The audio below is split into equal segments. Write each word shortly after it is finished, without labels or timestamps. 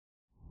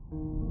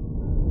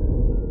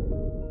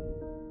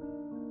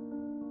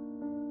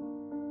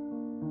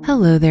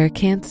Hello there,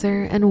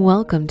 Cancer, and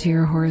welcome to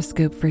your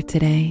horoscope for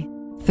today,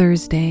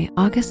 Thursday,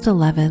 August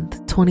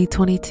 11th,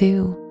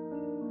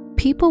 2022.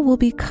 People will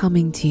be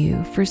coming to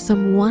you for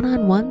some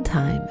one-on-one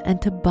time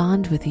and to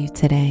bond with you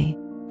today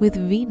with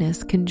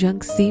Venus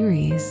conjunct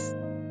Ceres.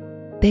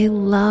 They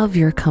love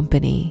your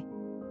company.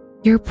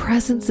 Your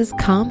presence is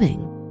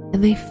calming,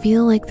 and they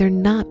feel like they're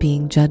not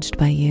being judged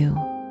by you.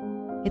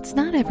 It's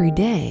not every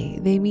day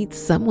they meet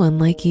someone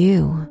like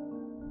you.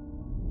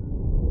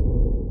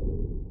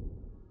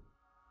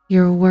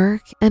 Your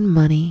work and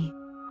money.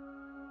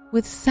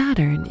 With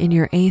Saturn in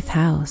your 8th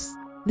house,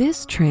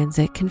 this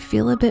transit can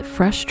feel a bit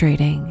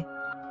frustrating.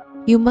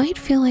 You might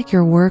feel like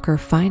your work or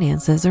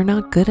finances are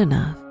not good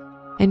enough,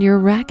 and you're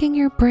racking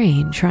your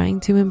brain trying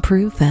to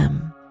improve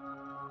them.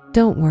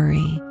 Don't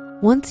worry,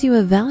 once you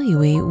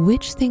evaluate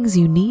which things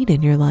you need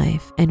in your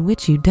life and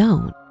which you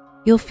don't,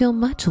 you'll feel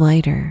much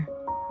lighter.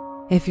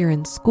 If you're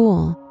in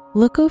school,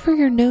 look over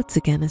your notes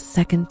again a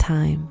second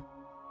time.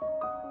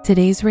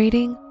 Today's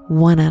rating,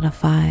 1 out of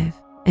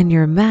 5, and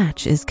your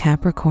match is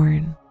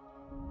Capricorn.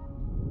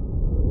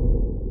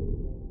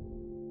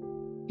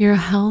 Your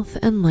health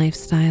and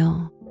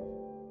lifestyle.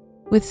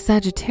 With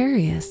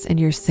Sagittarius in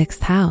your 6th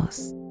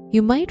house,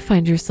 you might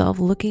find yourself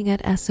looking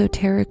at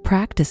esoteric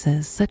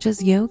practices such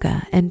as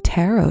yoga and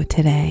tarot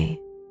today.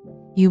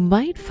 You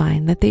might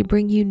find that they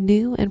bring you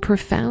new and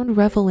profound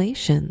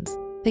revelations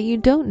that you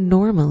don't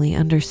normally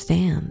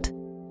understand.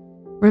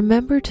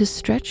 Remember to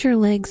stretch your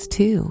legs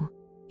too.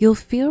 You'll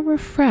feel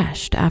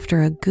refreshed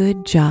after a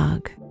good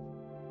jog.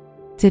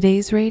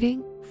 Today's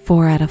rating,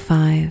 4 out of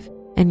 5,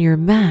 and your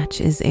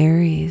match is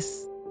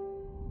Aries.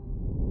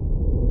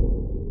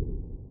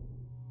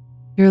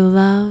 Your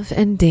love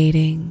and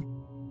dating.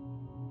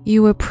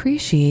 You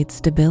appreciate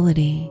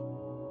stability.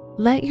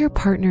 Let your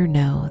partner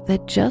know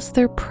that just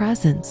their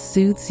presence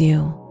soothes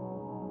you.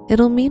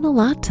 It'll mean a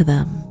lot to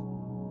them.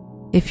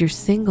 If you're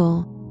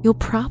single, you'll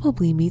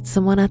probably meet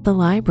someone at the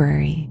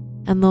library,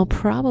 and they'll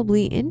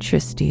probably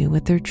interest you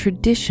with their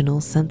traditional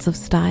sense of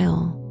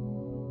style.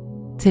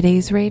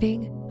 Today's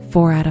rating,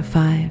 4 out of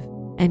 5,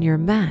 and your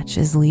match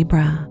is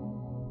Libra.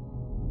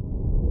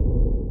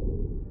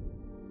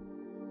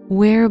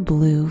 Wear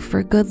blue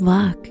for good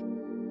luck.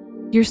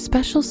 Your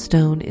special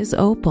stone is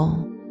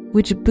opal,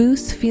 which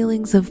boosts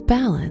feelings of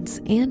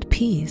balance and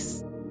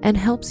peace and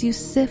helps you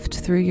sift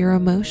through your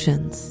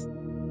emotions.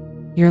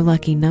 Your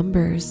lucky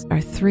numbers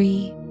are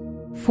 3,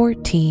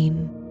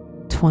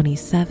 14,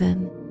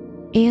 27,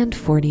 and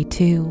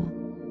 42.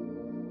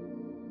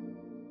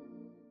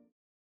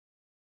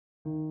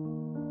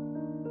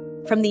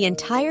 From the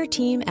entire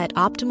team at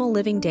Optimal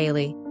Living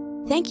Daily,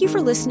 thank you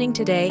for listening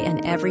today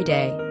and every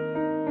day.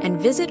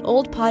 And visit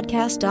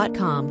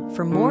oldpodcast.com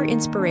for more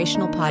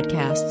inspirational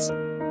podcasts.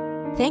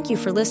 Thank you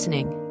for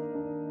listening.